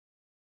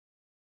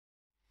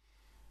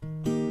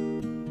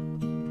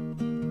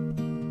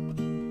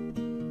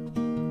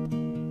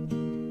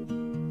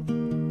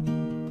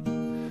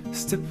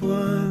Step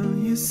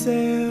one, you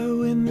say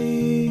we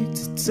need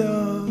to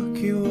talk.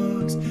 He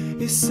walks,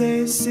 you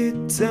say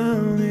sit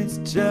down, it's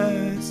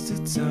just a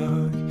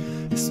talk.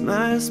 He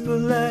smiles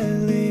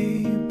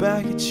politely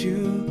back at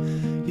you.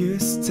 You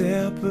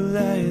stare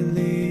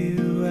politely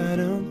right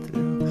on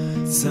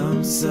through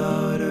some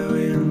sort of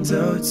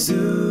window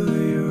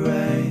to your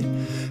right.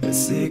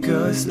 As he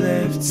goes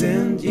left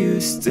and you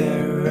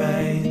stare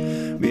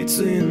right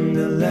between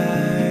the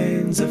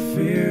lines of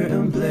fear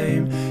and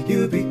blame.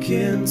 You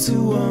begin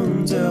to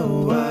wonder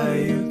why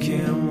you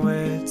came.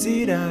 Where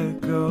did I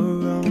go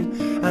wrong?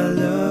 I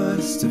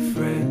lost a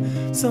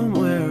friend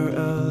somewhere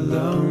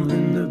alone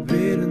in the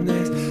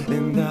bitterness,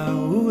 and I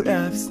would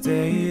have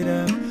stayed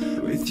up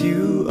with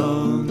you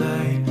all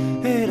night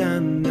had I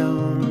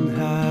known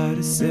how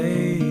to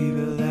save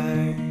a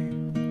life.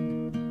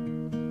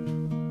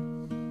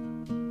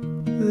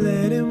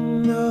 Let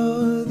him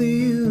know that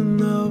you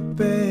know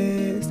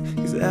best,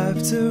 'cause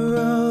after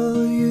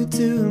all you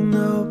do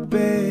know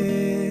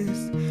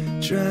best.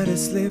 Try to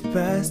slip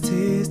past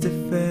his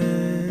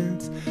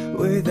defense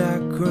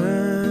without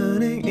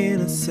grunting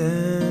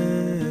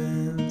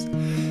innocence.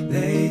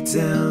 Lay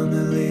down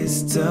the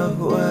list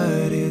of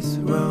what is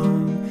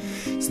wrong,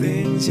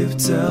 things you've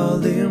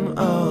told him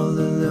all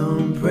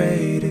alone.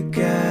 Pray to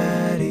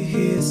God he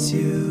hears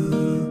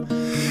you,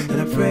 and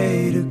I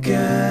pray to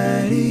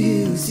God he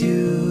heals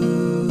you.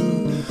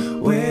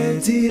 Where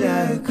did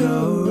I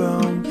go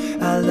wrong?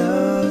 I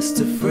lost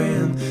a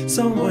friend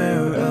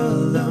somewhere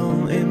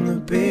alone in the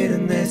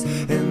bitterness,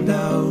 and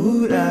I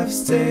would have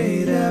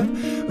stayed up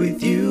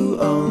with you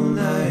all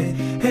night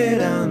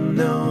had I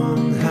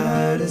known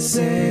how to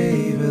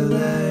save a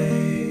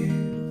life.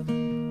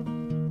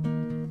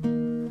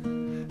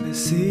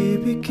 As he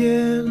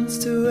begins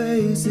to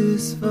raise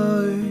his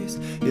voice,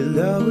 you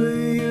lower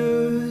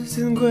yours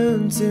and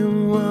grant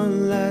him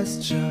one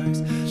last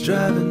choice.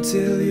 Drive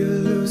until you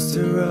lose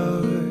the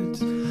road,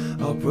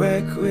 or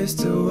break with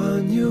the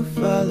one you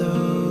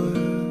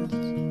followed.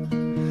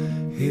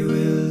 He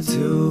will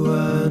do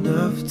one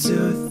of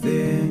two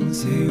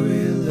things. He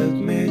will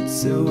admit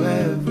to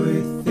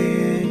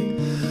everything,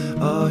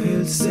 or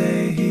he'll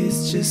say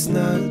he's just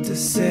not the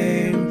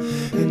same.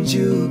 And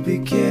you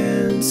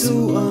begin to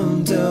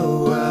wonder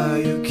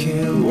why you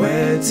came.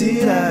 Where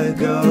did I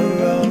go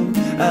wrong?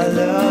 I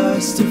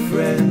lost a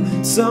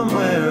friend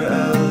somewhere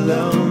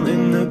alone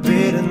in the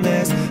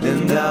bitterness,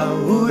 and I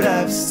would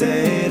have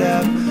stayed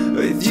up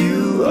with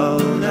you all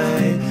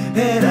night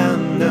had I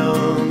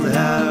known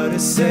how to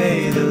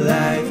save a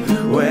life.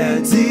 Where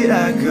did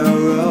I go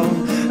wrong?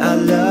 I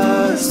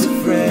lost a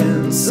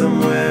friend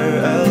somewhere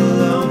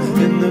alone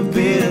in the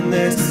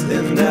bitterness,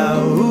 and I